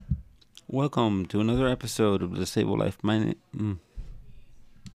Welcome to another episode of the Stable Life. My name.